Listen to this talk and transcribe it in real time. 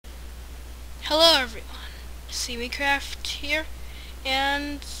Hello everyone, SeaMeCraft here,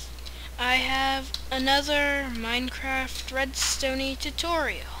 and I have another Minecraft Redstone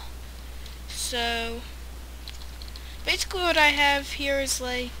tutorial. So, basically what I have here is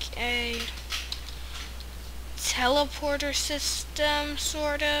like a teleporter system,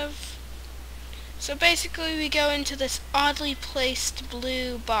 sort of. So basically we go into this oddly placed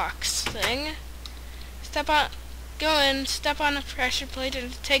blue box thing, step on a pressure plate,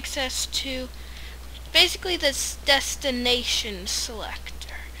 and it takes us to basically this destination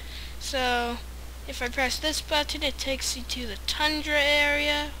selector. So if I press this button, it takes me to the tundra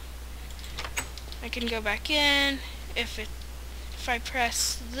area. I can go back in. If I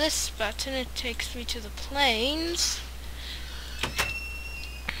press this button, it takes me to the plains.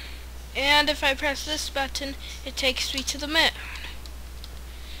 And if I press this button, it takes me to the moon.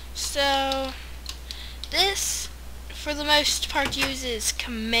 So this, for the most part, uses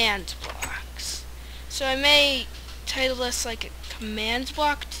command blocks. So I may title this like a command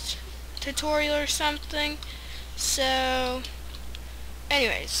block tutorial or something. So,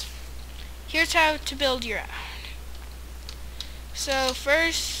 anyways, here's how to build your own. So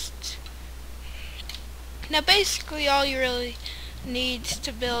first, now basically all you really need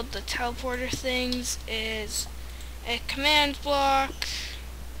to build the teleporter things is a command block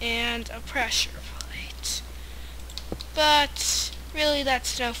and a pressure plate. But really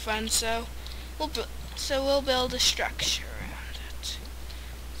that's no fun, so we'll build a structure around it.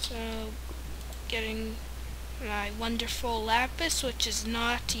 So, getting my wonderful lapis, which is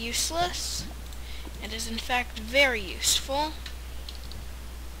not useless. It is in fact very useful.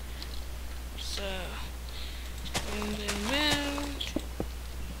 So, boom, boom, boom.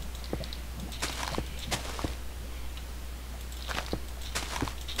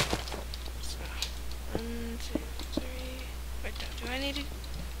 So, 1, 2, 3. Wait, do I need to?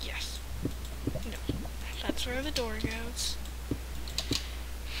 Yes. No. That's where the door goes.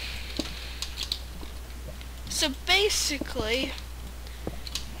 So basically,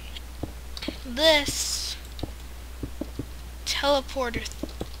 this teleporter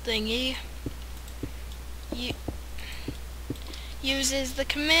thingy uses the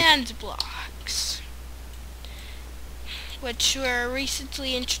command blocks, which were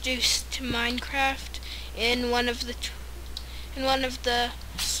recently introduced to Minecraft in one of the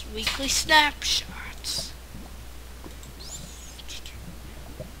weekly snapshots.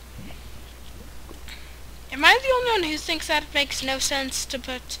 Am I the only one who thinks that it makes no sense to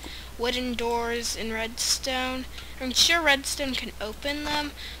put wooden doors in redstone? I'm sure redstone can open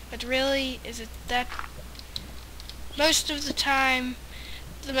them, but really, is it that? Most of the time,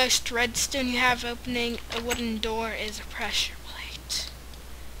 the most redstone you have opening a wooden door is a pressure plate.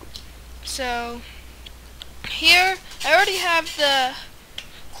 So, here, I already have the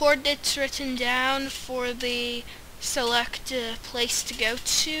coordinates written down for the select place to go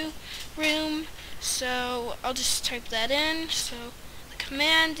to room. So I'll just type that in. So the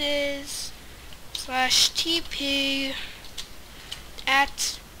command is /TP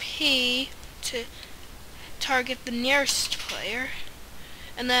at P to target the nearest player,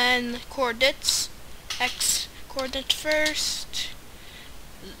 and then the coordinates, X coordinate first,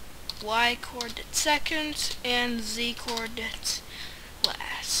 Y coordinate second, and Z coordinate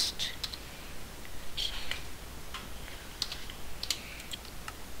last.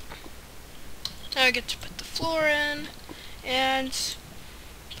 Now I get to put the floor in and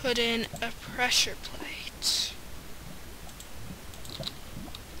put in a pressure plate.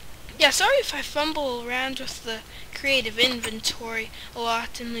 Yeah, sorry if I fumble around with the creative inventory a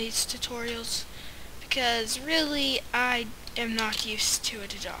lot in these tutorials, because really I am not used to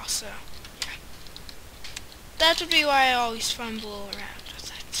it at all, so yeah. That would be why I always fumble around with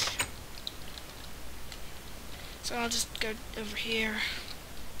it. So I'll just go over here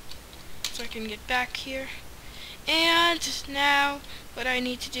so I can get back here. And now what I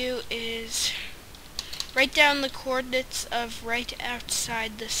need to do is write down the coordinates of right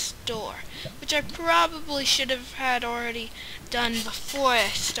outside this door, which I probably should have had already done before I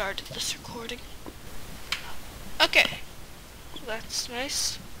started this recording. Okay, that's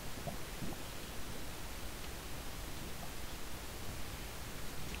nice.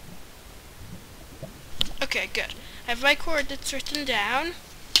 Okay, good. I have my coordinates written down.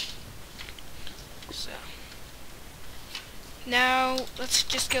 So now let's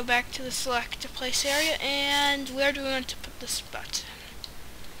just go back to the select a place area, and where do we want to put this button?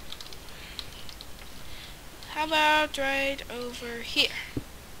 How about right over here?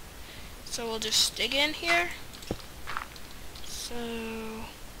 So we'll just dig in here. So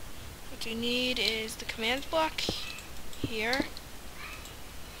what we need is the command block here.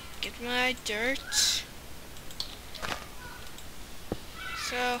 get my dirt.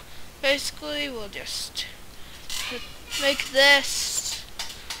 So basically we'll just make this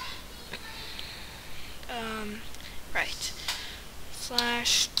right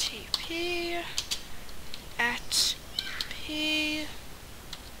 /tp at p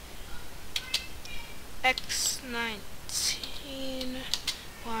x19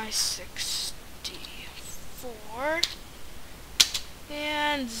 y64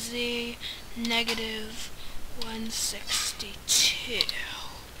 and z -162.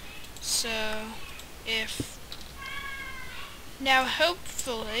 So if now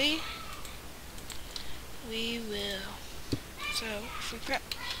hopefully we will. So if we press,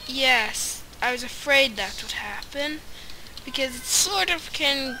 yes, I was afraid that would happen because it sort of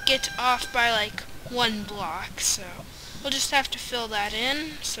can get off by like 1 block, so we'll just have to fill that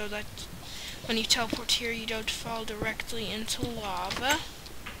in so that when you teleport here you don't fall directly into lava.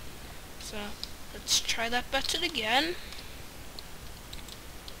 So let's try that button again.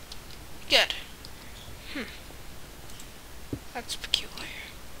 Good. That's peculiar.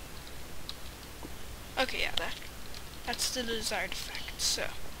 Okay, yeah, that's the desired effect.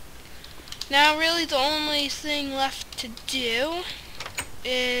 So now really the only thing left to do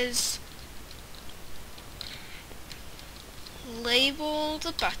is label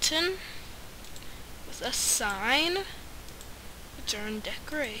the button with a sign, return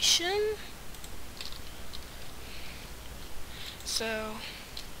decoration. So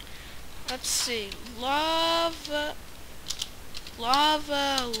let's see, lava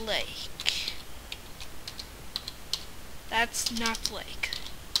lake. That's not lake.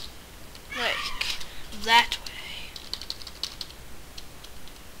 Lake. That way.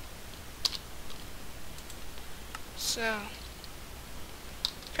 So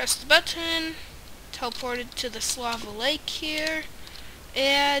press the button, teleported to this lava lake here,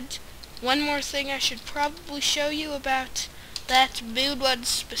 and one more thing I should probably show you about that moon one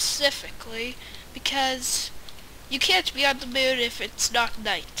specifically, because you can't be on the moon if it's not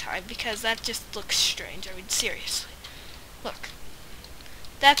nighttime, because that just looks strange. I mean, seriously. Look.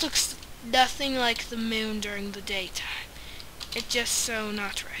 That looks nothing like the moon during the daytime. It's just so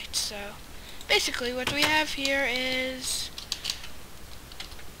not right. So, basically what we have here is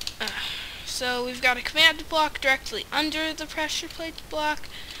so we've got a command block directly under the pressure plate block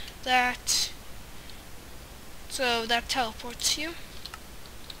that teleports you.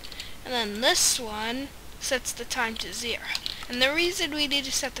 And then this one sets the time to 0. And the reason we need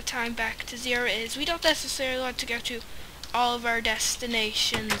to set the time back to 0 is we don't necessarily want to go to all of our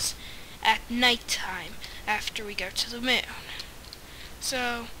destinations at nighttime after we go to the moon.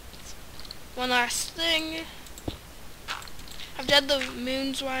 So, one last thing. I've done the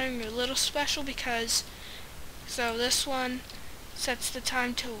moon's wiring a little special because, so this one sets the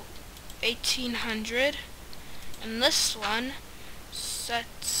time to 1800, and this one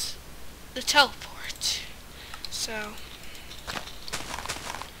sets the teleport. So,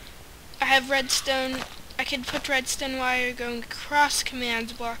 I have redstone. I can put redstone wire going across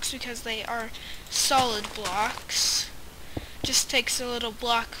command blocks because they are solid blocks. Just takes a little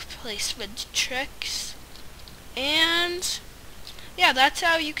block placement tricks. And yeah, that's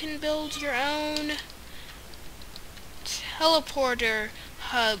how you can build your own teleporter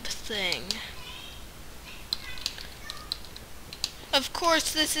hub thing. Of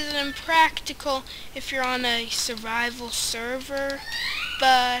course, this is impractical if you're on a survival server,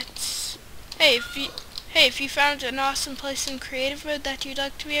 but hey, if you found an awesome place in creative mode that you'd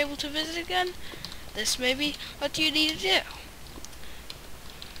like to be able to visit again, this may be what you need to do.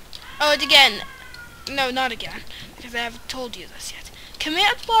 Oh, and again, no, not again, because I haven't told you this yet.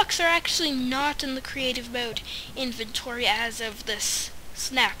 Command blocks are actually not in the creative mode inventory as of this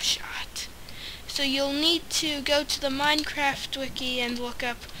snapshot. So you'll need to go to the Minecraft wiki and look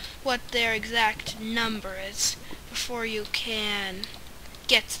up what their exact number is before you can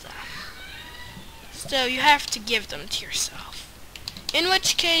get them. So you have to give them to yourself. In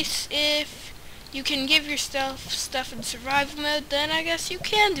which case, if you can give yourself stuff in survival mode, then I guess you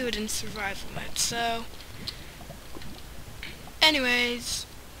can do it in survival mode. So, anyways,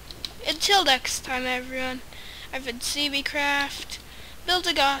 until next time everyone, I've been CBCraft,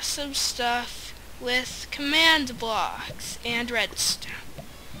 building awesome stuff with command blocks and redstone.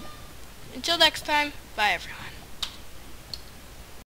 Until next time, bye everyone.